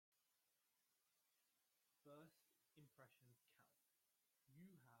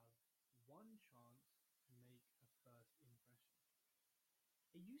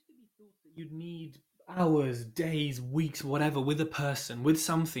used to be thought that you'd need hours, days, weeks, whatever, with a person, with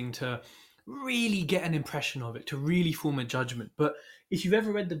something to really get an impression of it, to really form a judgment. But if you've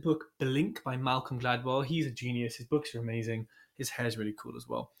ever read the book Blink by Malcolm Gladwell, he's a genius. His books are amazing. His hair's really cool as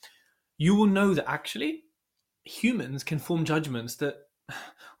well. You will know that actually humans can form judgments that I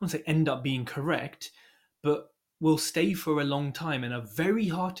won't say end up being correct, but will stay for a long time and are very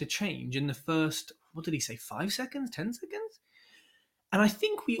hard to change in the first, what did he say, 5 seconds, 10 seconds? And I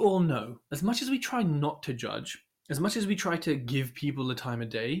think we all know, as much as we try not to judge, as much as we try to give people the time of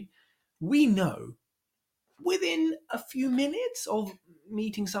day, we know within a few minutes of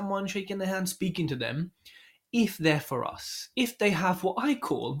meeting someone, shaking their hand, speaking to them, if they're for us, if they have what I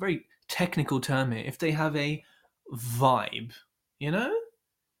call, very technical term here, if they have a vibe, you know?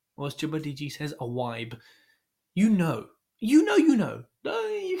 Or as Jabba says, a vibe. You know. You know.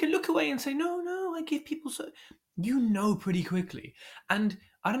 You can look away and say, no, I give people so. You know pretty quickly. And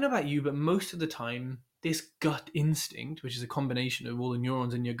I don't know about you, but most of the time, this gut instinct, which is a combination of all the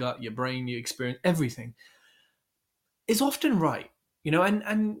neurons in your gut, your brain, your experience, everything, is often right.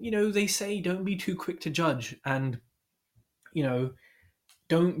 They say don't be too quick to judge and, you know,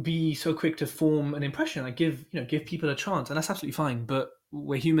 don't be so quick to form an impression. Like give people a chance, and that's absolutely fine. But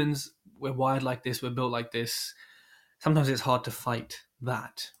we're humans, we're wired like this, we're built like this. Sometimes it's hard to fight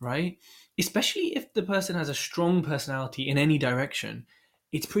that, right? Especially if the person has a strong personality in any direction,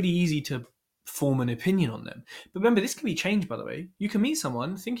 it's pretty easy to form an opinion on them. But remember, this can be changed, by the way. You can meet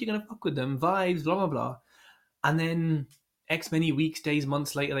someone, think you're going to fuck with them, vibes, blah, blah, blah. And then X many weeks, days,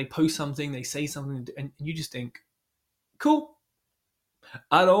 months later, they post something, they say something, and you just think, cool,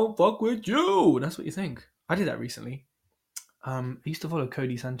 I don't fuck with you. And that's what you think. I did that recently. I used to follow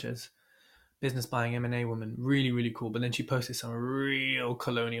Cody Sanchez, business buying M&A woman, really, really cool. But then she posted some real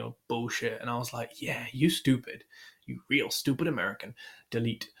colonial bullshit. And I was like, yeah, you stupid. You real stupid American.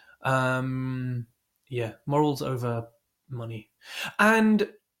 Delete. Yeah, morals over money. And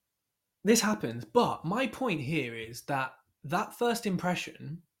this happens. But my point here is that first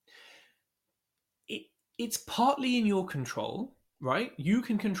impression, it's partly in your control, right? You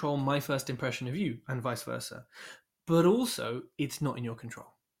can control my first impression of you and vice versa. But also, it's not in your control.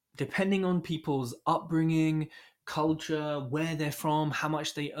 Depending on people's upbringing, culture, where they're from, how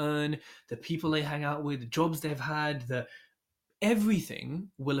much they earn, the people they hang out with, the jobs they've had, everything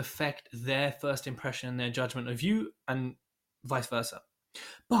will affect their first impression and their judgment of you and vice versa.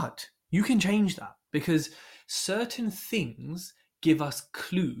 But you can change that because certain things give us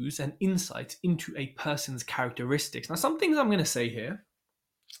clues and insights into a person's characteristics. Now, some things I'm going to say here,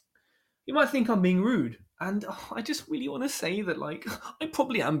 you might think I'm being rude. And I just really want to say that, like, I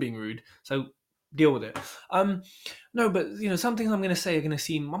probably am being rude. So deal with it. No, but, some things I'm going to say are going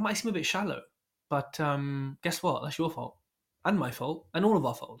to might seem a bit shallow. But guess what? That's your fault. And my fault. And all of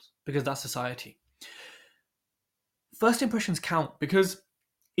our faults. Because that's society. First impressions count because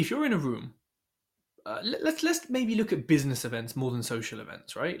if you're in a room, let's maybe look at business events more than social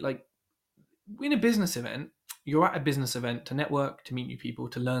events, right? Like in a business event, you're at a business event to network, to meet new people,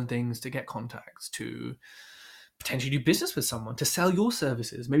 to learn things, to get contacts, to potentially do business with someone, to sell your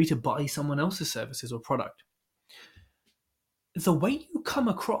services, maybe to buy someone else's services or product. The way you come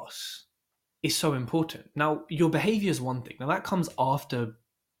across is so important. Now, your behavior is one thing. Now, that comes after,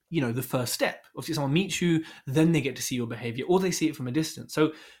 the first step. Obviously, someone meets you, then they get to see your behavior, or they see it from a distance.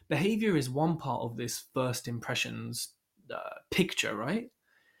 So, behavior is one part of this first impressions picture, right?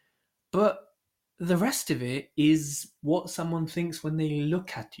 But the rest of it is what someone thinks when they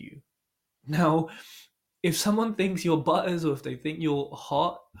look at you. Now, if someone thinks you're butters or if they think you're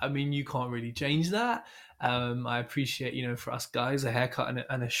hot, I mean, you can't really change that. I appreciate, for us guys, a haircut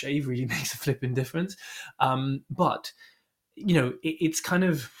and a shave really makes a flipping difference. But, it's kind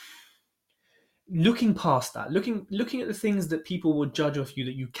of looking past that, looking at the things that people will judge of you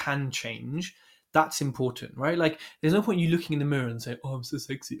that you can change. That's important, right? Like, there's no point you looking in the mirror and saying, oh, I'm so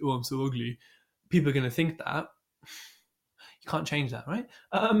sexy, oh, I'm so ugly. People are going to think that. You can't change that, right?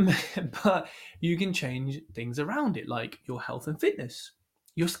 But you can change things around it, like your health and fitness,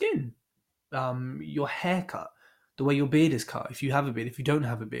 your skin, your haircut, the way your beard is cut, if you have a beard, if you don't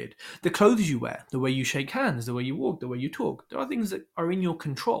have a beard, the clothes you wear, the way you shake hands, the way you walk, the way you talk. There are things that are in your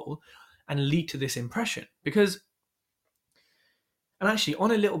control and lead to this impression. Because, and actually,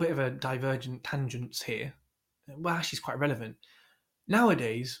 on a little bit of a divergent tangents here, well, actually, it's quite relevant.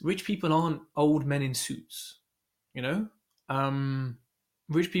 Nowadays, rich people aren't old men in suits, you know?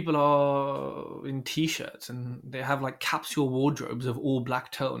 Rich people are in t-shirts and they have like capsule wardrobes of all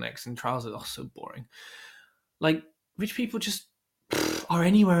black turtlenecks and trousers. Oh, so boring. Like, rich people just are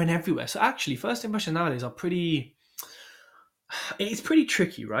anywhere and everywhere. So actually, first impressions nowadays are pretty, it's pretty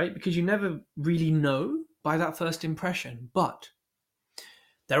tricky, right? Because you never really know by that first impression. But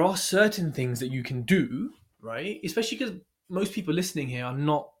there are certain things that you can do, right? Especially because most people listening here are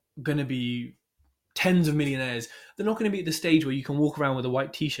not going to be tens of millionaires. They're not going to be at the stage where you can walk around with a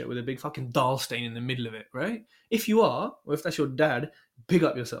white t-shirt with a big fucking dal stain in the middle of it, right? If you are, or if that's your dad, big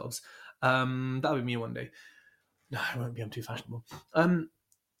up yourselves. That'll be me one day. No, I won't be. I'm too fashionable.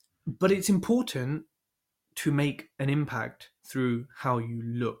 But it's important to make an impact through how you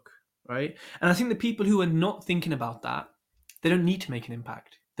look, right? And I think the people who are not thinking about that, they don't need to make an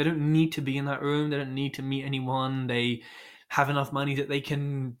impact. They don't need to be in that room. They don't need to meet anyone. They have enough money that they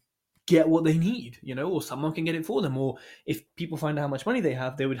can get what they need, or someone can get it for them. Or if people find out how much money they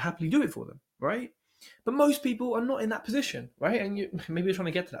have, they would happily do it for them, right? But most people are not in that position, right? And maybe you're trying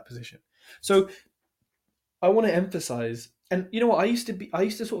to get to that position. So I want to emphasize, and you know what, I used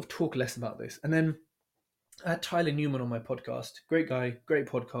to sort of talk less about this, and then I had Tyler Newman on my podcast. Great guy, great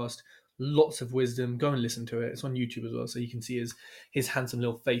podcast, lots of wisdom. Go and listen to it. It's on YouTube as well, so you can see his handsome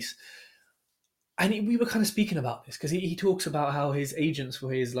little face. And we were kind of speaking about this because he talks about how his agents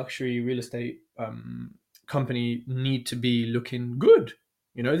for his luxury real estate company need to be looking good.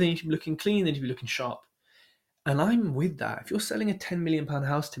 They need to be looking clean. They need to be looking sharp. And I'm with that. If you're selling a £10 million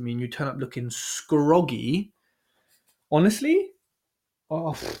house to me and you turn up looking scroggy, honestly,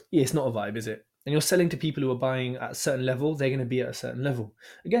 yeah, it's not a vibe, is it? And you're selling to people who are buying at a certain level, they're going to be at a certain level.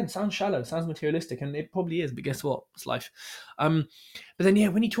 Again, sounds shallow, sounds materialistic, and it probably is, but guess what? It's life. But then, yeah,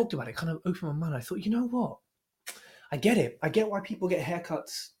 when he talked about it, it kind of opened my mind. I thought, you know what? I get it. I get why people get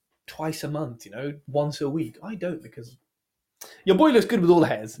haircuts twice a month, once a week. I don't, because your boy looks good with all the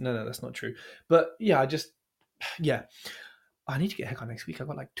hairs. No, that's not true. But yeah, yeah. I need to get a haircut next week. I've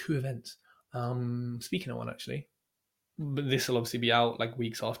got like 2 events. Speaking of one, actually. But this will obviously be out like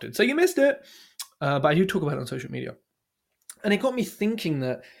weeks after. So you missed it. But I do talk about it on social media. And it got me thinking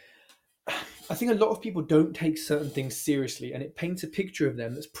that I think a lot of people don't take certain things seriously, and it paints a picture of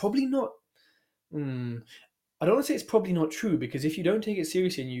them that's probably not. I don't want to say it's probably not true, because if you don't take it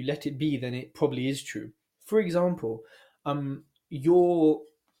seriously and you let it be, then it probably is true. For example, your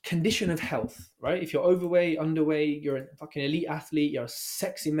condition of health, right? If you're overweight, underweight, you're a fucking elite athlete, you're a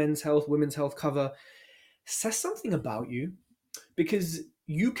sexy men's health, women's health cover, says something about you, because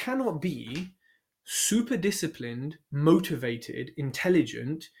you cannot be super disciplined, motivated,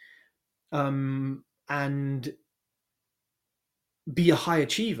 intelligent, and be a high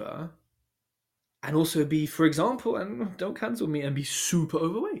achiever, and also be, for example, and don't cancel me, and be super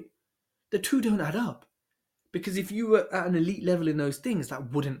overweight. The two don't add up. Because if you were at an elite level in those things,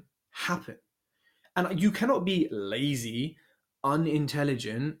 that wouldn't happen. And you cannot be lazy,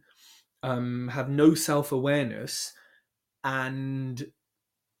 unintelligent, have no self-awareness, and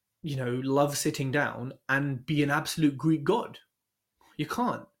love sitting down and be an absolute Greek god. You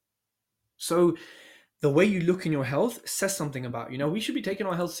can't. So the way you look in your health says something about we should be taking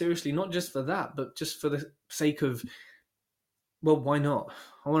our health seriously, not just for that, but just for the sake of, well, why not?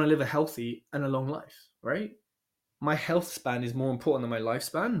 I want to live a healthy and a long life, right? My health span is more important than my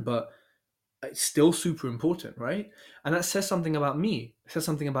lifespan, but it's still super important, right? And that says something about me. It says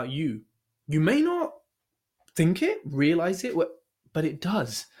something about you. You may not think it, realize it, but it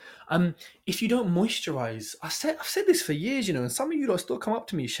does. If you don't moisturize, I've said this for years, and some of you lot still come up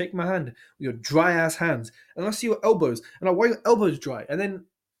to me, shake my hand with your dry ass hands, and I see your elbows, and I, why your elbows dry? And then,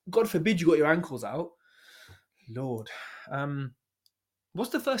 God forbid, you got your ankles out. Lord,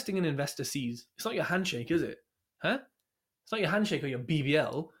 what's the first thing an investor sees? It's not your handshake, is it? Huh? It's not your handshake or your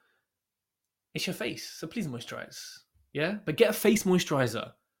BBL. It's your face. So please moisturize. Yeah, but get a face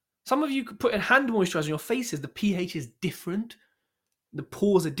moisturizer. Some of you could put a hand moisturizer on your faces. The pH is different. The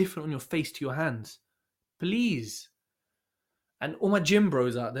pores are different on your face to your hands. Please. And all my gym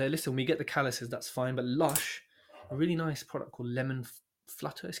bros out there, listen, we get the calluses, that's fine. But Lush, a really nice product called Lemon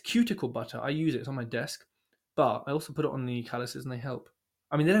Flutter. It's cuticle butter. I use it. It's on my desk. But I also put it on the calluses and they help.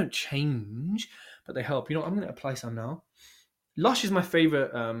 I mean, they don't change, but they help. I'm going to apply some now. Lush is my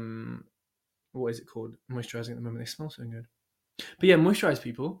favorite, what is it called? Moisturizing at the moment. They smell so good. But yeah, moisturize,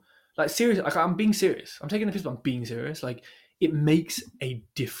 people. Like, seriously, like, I'm being serious. I'm taking the piss, but I'm being serious. Like, it makes a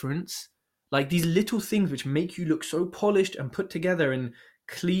difference. Like, these little things which make you look so polished and put together and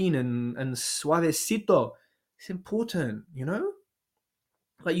clean and suavecito. It's important,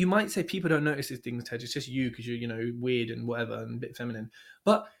 Like, you might say people don't notice these things, Ted. It's just you because you're, weird and whatever and a bit feminine.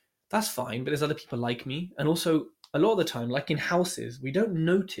 But that's fine. But there's other people like me. And also, a lot of the time, like in houses, we don't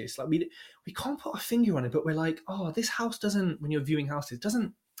notice. Like, we can't put our finger on it, but we're like, oh, this house doesn't, when you're viewing houses,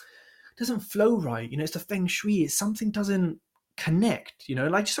 doesn't flow right. It's the feng shui. Something doesn't connect,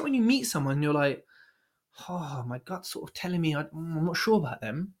 Like, just when you meet someone, you're like, oh, my gut's sort of telling me I'm not sure about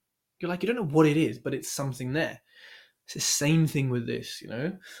them. You're like, you don't know what it is, but it's something there. It's the same thing with this,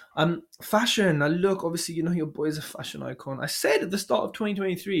 fashion. Now look, obviously, your boy's a fashion icon. I said at the start of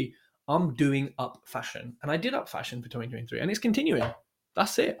 2023, I'm doing up fashion, and I did up fashion for 2023, and it's continuing.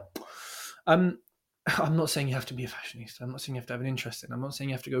 That's it. I'm not saying you have to be a fashionista. I'm not saying you have to have an interest in. I'm not saying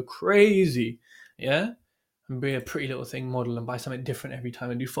you have to go crazy, yeah, and be a Pretty Little Thing model and buy something different every time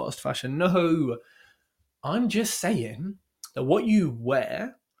and do fast fashion. No, I'm just saying that what you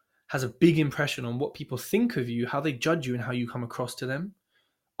wear has a big impression on what people think of you, how they judge you, and how you come across to them.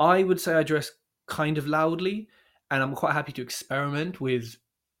 I would say I dress kind of loudly, and I'm quite happy to experiment with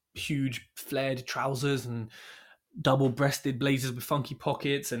huge flared trousers and double-breasted blazers with funky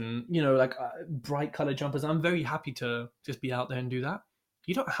pockets and bright color jumpers. I'm very happy to just be out there and do that.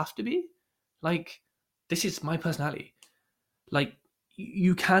 You don't have to be. Like, this is my personality. Like,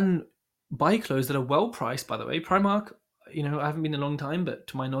 you can buy clothes that are well priced, by the way. Primark, I haven't been in a long time, but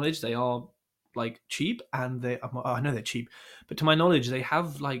to my knowledge, they are like cheap, and I know they're cheap, but to my knowledge, they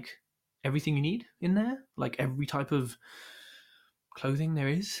have like everything you need in there, like every type of clothing there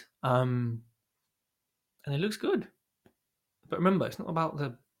is. And it looks good. But remember, it's not about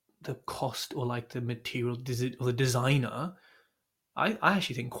the cost or like the material or the designer. I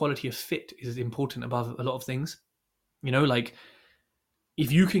actually think quality of fit is important above a lot of things. Like,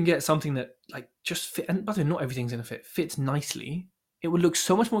 if you can get something that like just fit, and by the way, not everything's gonna fits nicely, it would look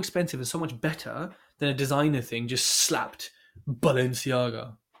so much more expensive and so much better than a designer thing just slapped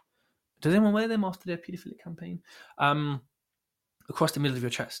Balenciaga. Does anyone wear them after their paedophilic campaign? Across the middle of your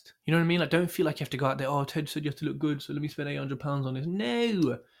chest. You know what I mean? Like, don't feel like you have to go out there. Oh, Ted said you have to look good, so let me spend £800 on this.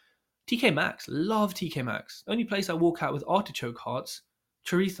 No. TK Maxx, love TK Maxx. Only place I walk out with artichoke hearts,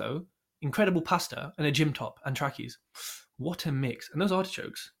 chorizo, incredible pasta, and a gym top and trackies. What a mix! And those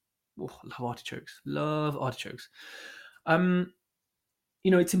artichokes, oh, love artichokes. Love artichokes.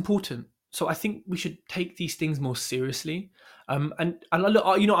 It's important. So I think we should take these things more seriously. And look,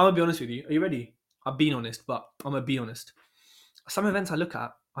 I'm gonna be honest with you. Are you ready? I've been honest, but I'm gonna be honest. Some events I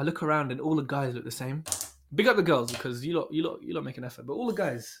look around and all the guys look the same. Big up the girls because you lot make an effort. But all the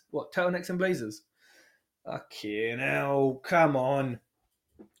guys, what, turtlenecks and blazers? Okay, now come on.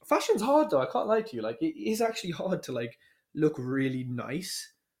 Fashion's hard though. I can't lie to you. Like, it is actually hard to like look really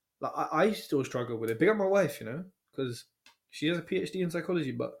nice. Like, I still struggle with it. Big up my wife, because she has a PhD in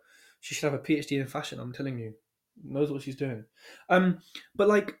psychology, but she should have a PhD in fashion. I'm telling you, knows what she's doing. But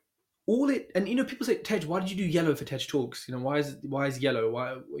like, all it, and people say, Tej, why did you do yellow for Tej Talks? Why is yellow?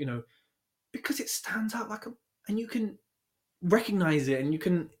 Why, because it stands out like and you can recognize it, and you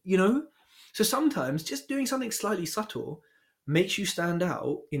can, so sometimes just doing something slightly subtle makes you stand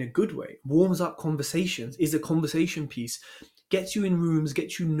out in a good way, warms up conversations, is a conversation piece, gets you in rooms,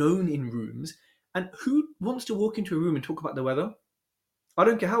 gets you known in rooms. And who wants to walk into a room and talk about the weather? I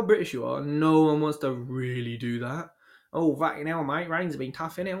don't care how British you are, no one wants to really do that. Oh, fucking hell, mate, rain's been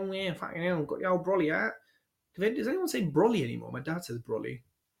tough, innit? Oh, yeah, fucking hell, got the old brolly out. Does anyone say brolly anymore? My dad says brolly.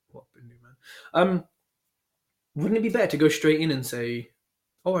 What a new man. Wouldn't it be better to go straight in and say,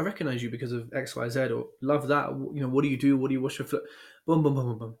 oh, I recognize you because of X, Y, Z, or love that, what do you do? What do you wash your foot? Boom, boom, boom,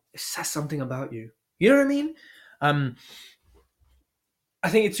 boom, boom. It says something about you. You know what I mean? I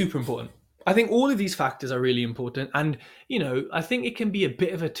think it's super important. I think all of these factors are really important. And, I think it can be a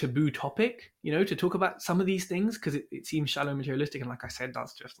bit of a taboo topic, to talk about some of these things because it seems shallow and materialistic. And like I said,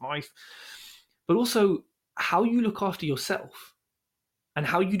 that's just life. But also, how you look after yourself and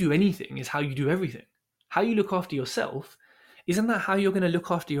how you do anything is how you do everything. How you look after yourself, isn't that how you're going to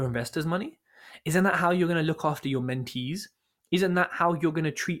look after your investors' money? Isn't that how you're going to look after your mentees? Isn't that how you're going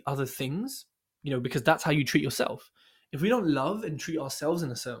to treat other things? Because that's how you treat yourself. If we don't love and treat ourselves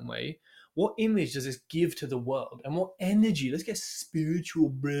in a certain way, what image does this give to the world? And what energy, let's get spiritual,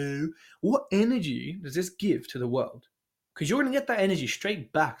 bro. What energy does this give to the world? Because you're going to get that energy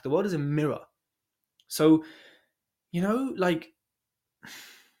straight back. The world is a mirror. So, like,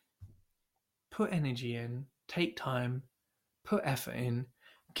 put energy in, take time, put effort in,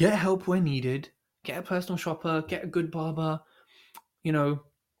 get help where needed, get a personal shopper, get a good barber.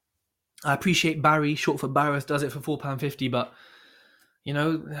 I appreciate Barry, short for Barris, does it for £4.50, but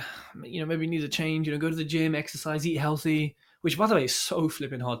maybe needs a change. Go to the gym, exercise, eat healthy. Which, by the way, is so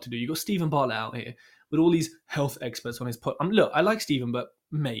flipping hard to do. You got Stephen Bartlett out here with all these health experts on his pod. Look, I like Stephen, but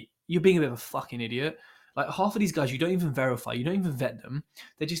mate, you're being a bit of a fucking idiot. Like, half of these guys, you don't even verify, you don't even vet them.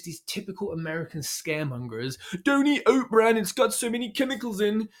 They're just these typical American scaremongers. Don't eat oat bran; it's got so many chemicals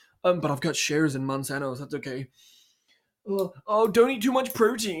in. But I've got shares in Monsanto, so that's okay. Oh, don't eat too much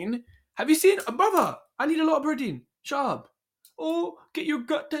protein. Have you seen, brother? I need a lot of protein. Shut up. Or get your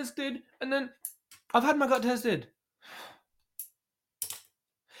gut tested and then I've had my gut tested.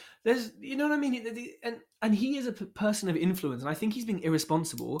 There's, you know what I mean, and he is a person of influence, and I think he's being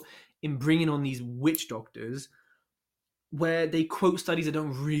irresponsible in bringing on these witch doctors where they quote studies that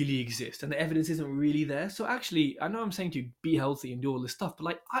don't really exist and the evidence isn't really there. So actually, I know I'm saying to you, be healthy and do all this stuff, but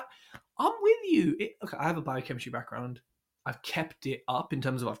like I'm with you. Okay, I have a biochemistry background. I've kept it up in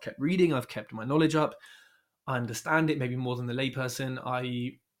terms of I've kept reading, I've kept my knowledge up. I understand it maybe more than the layperson.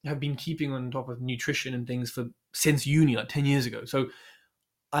 I have been keeping on top of nutrition and things for since uni, like 10 years ago. So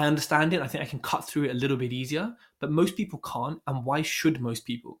I understand it. I think I can cut through it a little bit easier, but most people can't. And why should most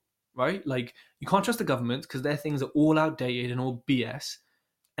people? Right? Like, you can't trust the government because their things are all outdated and all BS.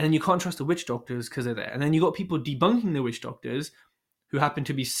 And then you can't trust the witch doctors because they're there. And then you got people debunking the witch doctors who happen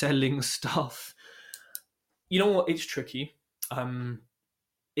to be selling stuff. You know what? It's tricky.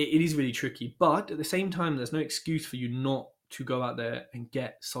 It is really tricky. But at the same time, there's no excuse for you not to go out there and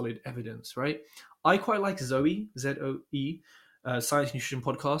get solid evidence, right? I quite like Zoe, Zoe, Science Nutrition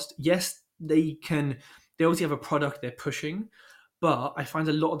Podcast. Yes, they obviously have a product they're pushing, but I find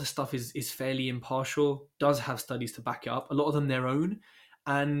a lot of the stuff is fairly impartial, does have studies to back it up, a lot of them their own,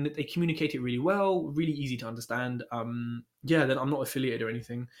 and they communicate it really well, really easy to understand. Yeah, then I'm not affiliated or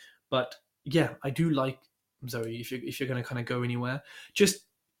anything, but yeah, I do like Zoe. If you're going to kind of go anywhere, just,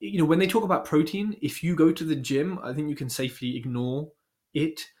 when they talk about protein, if you go to the gym, I think you can safely ignore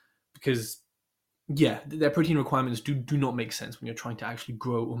it, because yeah, their protein requirements do not make sense when you're trying to actually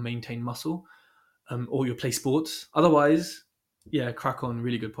grow or maintain muscle, or you play sports. Otherwise, yeah, crack on.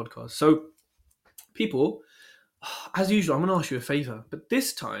 Really good podcast. So, people, as usual, I'm going to ask you a favor, but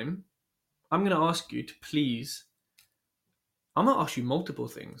this time I'm going to ask you to please. I'm going to ask you multiple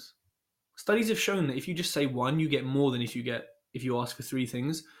things. Studies have shown that if you just say one, you get more than if you ask for three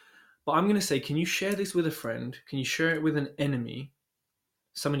things. But I'm going to say, can you share this with a friend? Can you share it with an enemy,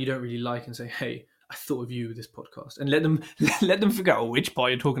 someone you don't really like, and say, hey, I thought of you with this podcast, and let them let them figure out which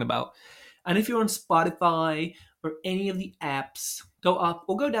part you're talking about. And if you're on Spotify or any of the apps, go up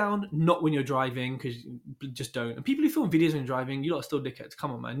or go down, not when you're driving, because just don't. And people who film videos when you're driving, you lot are still dickheads.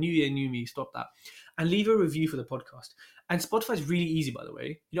 Come on, man. New year, new me. Stop that. And leave a review for the podcast. And Spotify's really easy, by the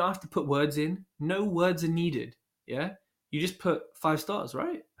way. You don't have to put words in. No words are needed. Yeah? You just put 5 stars,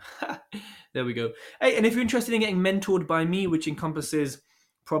 right? There we go. Hey, and if you're interested in getting mentored by me, which encompasses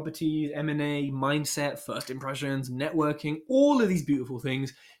properties, M&A, mindset, first impressions, networking, all of these beautiful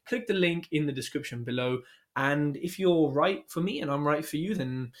things, click the link in the description below. And if you're right for me and I'm right for you,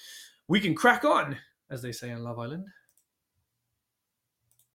 then we can crack on, as they say on Love Island.